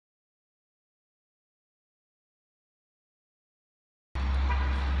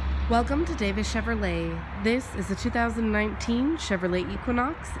Welcome to Davis Chevrolet. This is a 2019 Chevrolet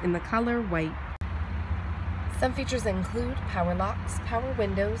Equinox in the color white. Some features include power locks, power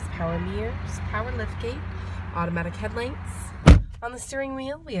windows, power mirrors, power liftgate, automatic headlights. On the steering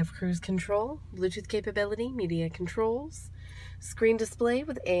wheel, we have cruise control, Bluetooth capability, media controls, screen display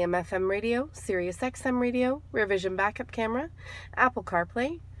with AM/FM radio, Sirius XM radio, rear vision backup camera, Apple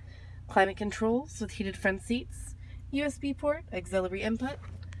CarPlay, climate controls with heated front seats, USB port, auxiliary input,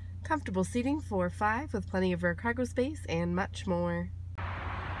 comfortable seating for 5 with plenty of rear cargo space, and much more.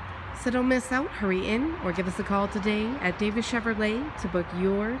 So don't miss out, hurry in or give us a call today at Davis Chevrolet to book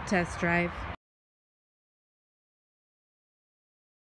your test drive.